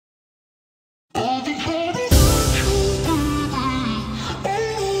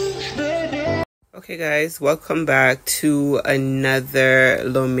Okay guys, welcome back to another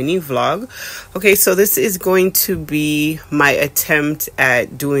little mini vlog. Okay, so this is going to be my attempt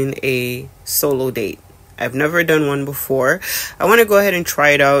at doing a solo date. I've never done one before. I want to go ahead and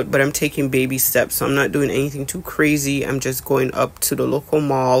try it out, but I'm taking baby steps, so I'm not doing anything too crazy. I'm just going up to the local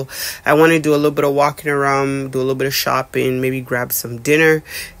mall. I want to do a little bit of walking around, do a little bit of shopping, maybe grab some dinner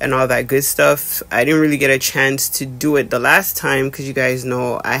and all that good stuff. I didn't really get a chance to do it the last time because you guys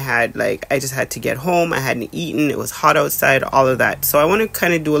know I just had to get home. I hadn't eaten. It was hot outside, all of that. So I want to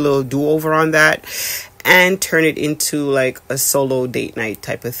kind of do a little do-over on that and turn it into like a solo date night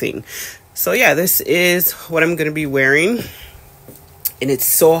type of thing. So yeah, this is what I'm gonna be wearing, and it's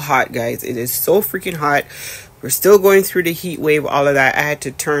so hot, guys. It is so freaking hot. We're still going through the heat wave, all of that. I had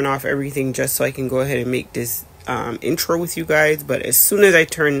to turn off everything just so I can go ahead and make this intro with you guys. But as soon as I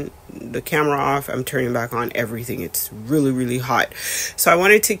turn the camera off, I'm turning back on everything. It's really hot, so I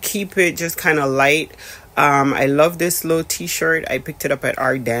wanted to keep it just kind of light. I love this little t-shirt. I picked it up at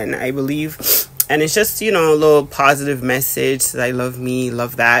Ardennes, I believe. And it's just, you know, a little positive message. I love me,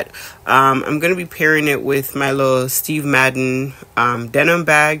 love that. I'm going to be pairing it with my little Steve Madden denim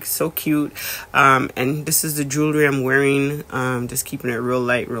bag. So cute. And this is the jewelry I'm wearing. Just keeping it real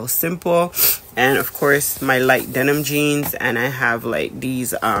light, real simple. And of course, my light denim jeans. And I have like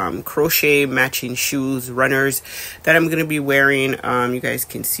these crochet matching shoes, runners, that I'm going to be wearing. You guys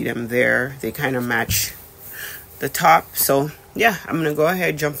can see them there. They kind of match the top. So yeah, I'm gonna go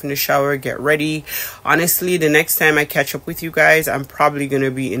ahead, jump in the shower, get ready. Honestly, the next time I catch up with you guys, I'm probably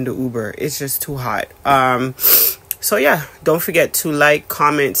gonna be in the Uber. It's just too hot. So yeah, don't forget to like,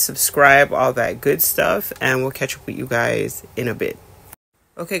 comment, subscribe, all that good stuff, and we'll catch up with you guys in a bit.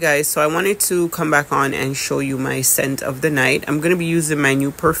 Okay guys, so I wanted to come back on and show you my scent of the night. I'm going to be using my new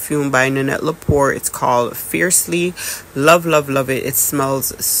perfume by Nanette Lepore. It's called Fiercely. Love it. It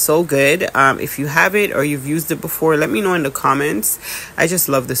smells so good. If you have it or you've used it before, let me know in the comments. I just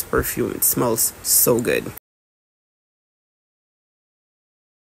love this perfume. It smells so good.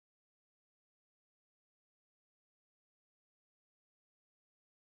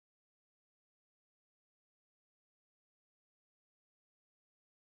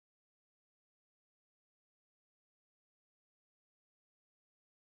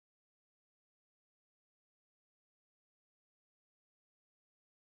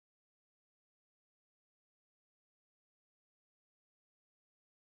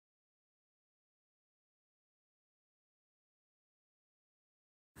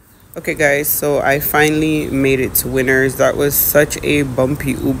 Okay guys, so I finally made it to Winners. That was such a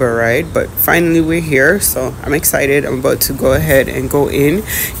bumpy Uber ride, but finally we're here, so I'm excited. I'm about to go ahead and go in.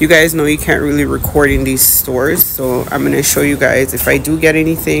 You guys know you can't really record in these stores, so I'm going to show you guys. If I do get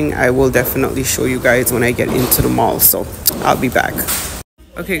anything, I will definitely show you guys when I get into the mall, so I'll be back.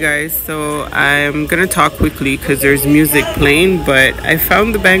 Okay guys, so I'm gonna talk quickly because there's music playing, but I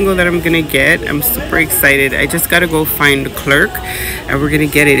found the bangle that I'm gonna get. I'm super excited. I just gotta go find the clerk and we're gonna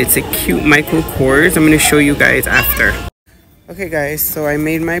get it. It's a cute Michael Kors. I'm gonna show you guys after. Okay guys, so I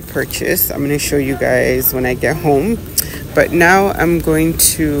made my purchase. I'm gonna show you guys when I get home. But now I'm going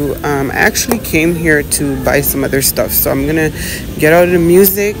to, I actually came here to buy some other stuff. So I'm going to get out of the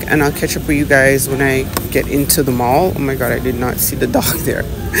music and I'll catch up with you guys when I get into the mall. Oh my God, I did not see the dog there.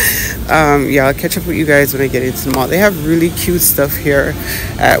 Yeah, I'll catch up with you guys when I get into the mall. They have really cute stuff here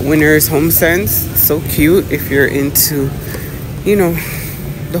at Winners Home Sense. So cute if you're into, you know,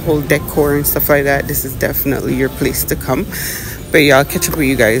 the whole decor and stuff like that. This is definitely your place to come. But yeah, I'll catch up with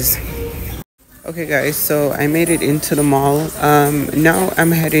you guys. Okay guys, so I made it into the mall. Now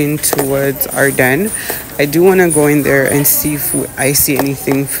I'm heading towards Ardennes. I do want to go in there and see if I see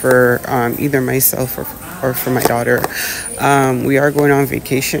anything for either myself or for my daughter. We are going on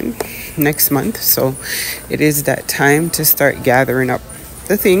vacation next month, so it is that time to start gathering up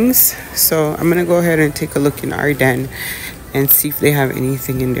the things. So I'm gonna go ahead and take a look in Ardennes and see if they have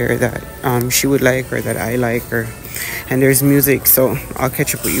anything in there that she would like or that I like, and there's music, so I'll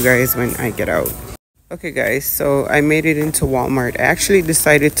catch up with you guys when I get out. Okay guys, so I made it into Walmart. I actually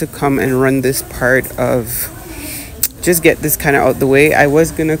decided to come and run this part of, just get this kind of out the way. I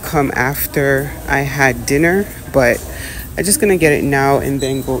was gonna come after I had dinner, but I'm just gonna get it now and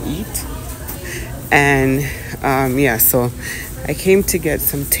then go eat. And yeah, so I came to get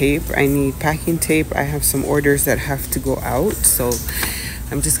some tape. I need packing tape. I have some orders that have to go out, so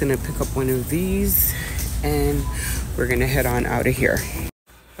I'm just gonna pick up one of these and we're gonna head on out of here.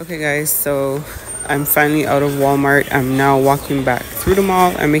 Okay guys, so I'm finally out of Walmart. I'm now walking back through the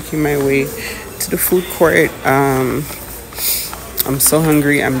mall. I'm making my way to the food court. I'm so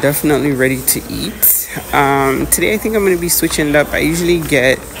hungry. I'm definitely ready to eat. Today I think I'm gonna be switching it up. I usually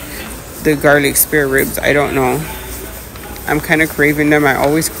get the garlic spare ribs. I don't know. I'm kind of craving them. I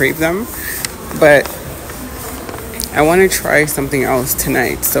always crave them, but I want to try something else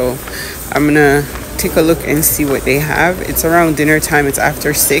tonight. So I'm gonna take a look and see what they have. It's around dinner time. It's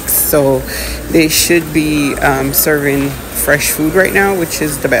after 6, so they should be serving fresh food right now, which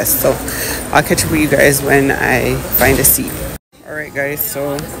is the best. So I'll catch up with you guys when I find a seat. All right, guys.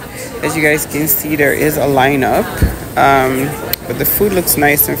 So as you guys can see, there is a lineup, but the food looks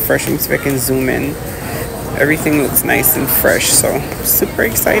nice and fresh. Let me see if I can zoom in. Everything looks nice and fresh, so super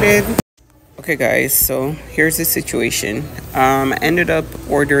excited. Okay guys, so here's the situation. I ended up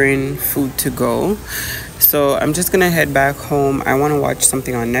ordering food to go, so I'm just gonna head back home. I want to watch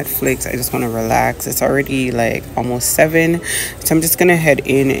something on Netflix. I just want to relax. It's already like almost 7, so I'm just gonna head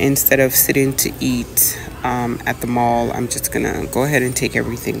in instead of sitting to eat at the mall. I'm just gonna go ahead and take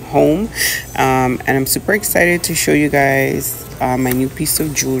everything home, and I'm super excited to show you guys my new piece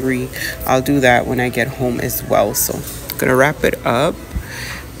of jewelry. I'll do that when I get home as well. So I'm gonna wrap it up.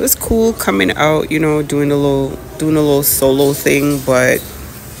 It was cool coming out, you know, doing a little solo thing, but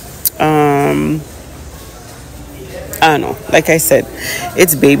I don't know. Like I said,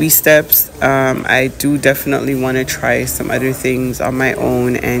 it's baby steps. I do definitely want to try some other things on my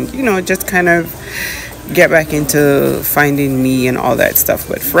own, and you know, just kind of get back into finding me and all that stuff.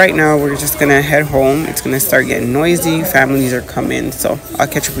 But for right now, we're just gonna head home. It's gonna start getting noisy. Families are coming, so I'll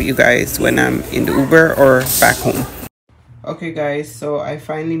catch up with you guys when I'm in the Uber or back home. Okay guys, so I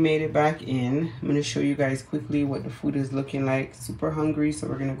finally made it back in. I'm going to show you guys quickly what the food is looking like. Super hungry, so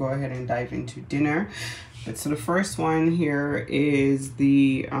we're going to go ahead and dive into dinner. But so the first one here is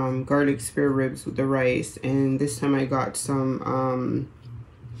the garlic spare ribs with the rice, and this time I got some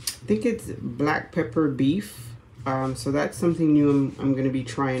I think it's black pepper beef. So that's something new I'm going to be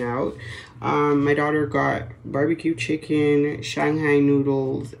trying out. My daughter got barbecue chicken, Shanghai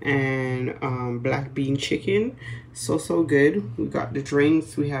noodles, and black bean chicken. So good. We got the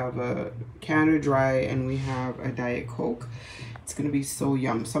drinks. We have a Canada Dry and we have a Diet Coke. It's gonna be so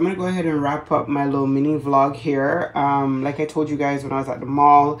yum. So I'm gonna go ahead and wrap up my little mini vlog here. Like I told you guys when I was at the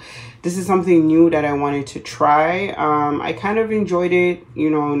mall, this is something new that I wanted to try. I kind of enjoyed it. You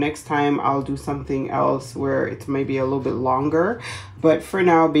know, next time I'll do something else where it's maybe a little bit longer. But for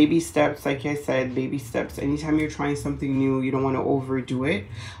now, baby steps. Like I said, baby steps. Anytime you're trying something new, you don't want to overdo it.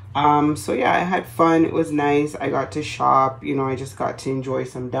 So yeah, I had fun. It was nice. I got to shop. You know, I just got to enjoy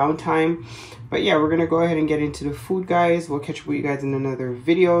some downtime. But yeah, we're gonna go ahead and get into the food, guys. We'll catch up with you guys in another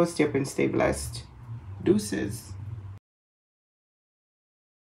video. Stay up and stay blessed. Deuces.